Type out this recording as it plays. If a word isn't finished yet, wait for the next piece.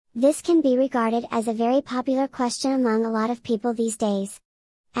This can be regarded as a very popular question among a lot of people these days.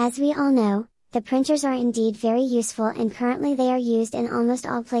 As we all know, the printers are indeed very useful, and currently they are used in almost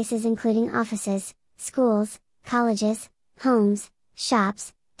all places, including offices, schools, colleges, homes,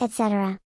 shops, etc.